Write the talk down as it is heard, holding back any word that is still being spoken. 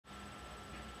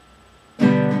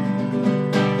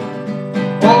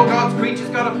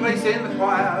got a place in the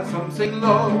choir. Some sing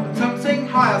low and some sing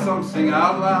higher, some sing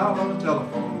out loud on the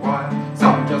telephone wire.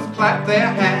 Some just clap their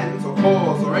hands or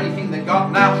paws or anything they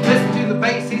got now. Listen to the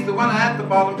bass, he's the one at the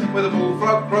bottom, where the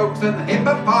bullfrog croaks and the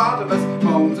hippopotamus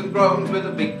moans and groans with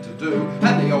a big to-do,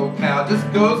 and the old cow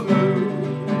just goes moo.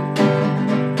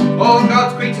 All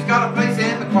God's creatures got a place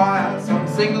in the choir. Some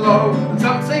sing low and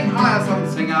some sing higher, some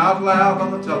sing out loud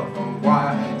on the telephone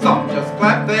wire. Some just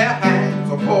clap their hands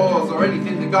or paws or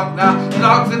anything they got now. The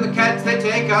dogs and the cats, they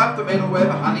take up the middle where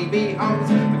the honeybee hums,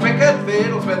 the cricket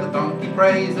fiddles where the donkey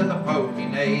brays and the pony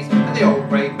neighs and the old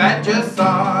grey badger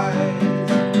sighs.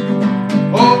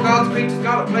 All God's creatures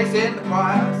got a place in the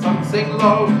choir. Some sing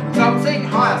low and some sing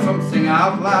higher, some sing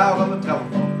out loud on the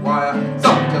telephone wire.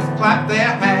 Some just clap their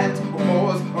hands or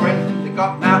paws or anything they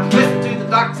got now. Listen to the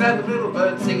ducks and the little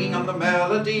birds singing on the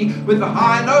melody, with the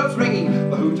high notes ringing.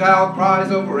 The hoot owl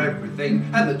cries over everything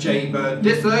and the jaybird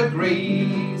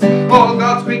disagrees. All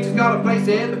God's creatures got a place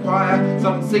in the choir.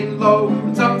 Some sing low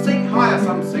and some sing higher,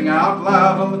 some sing out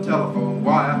loud on the telephone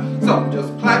wire. Some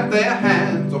just clap their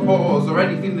hands or paws or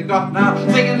anything they got now.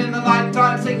 Singing in the night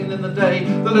time, singing in the day.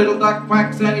 The little duck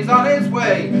quacks and he's on his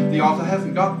way. The otter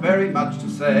hasn't got very much to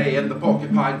say, and the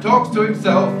porcupine talks to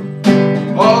himself.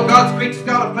 All God's creatures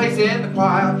got a place in the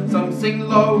choir. Some sing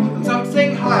low and some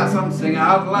sing higher, some sing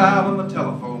out loud on the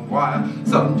telephone wire.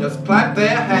 Some just clap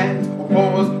their hands or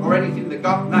paws or anything they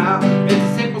got now. It's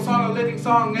a simple song, a living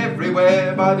song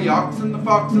everywhere, by the ox and the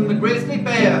fox and the grizzly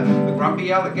bear, the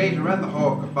grumpy alligator and the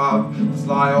hawk above, the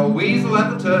sly old weasel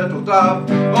and the turtle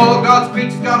dove. All God's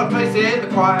creatures got a place in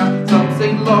the choir. Some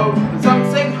sing low and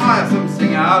some sing higher, some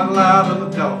sing out loud on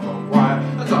the telephone wire.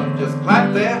 And some just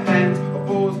clap their hands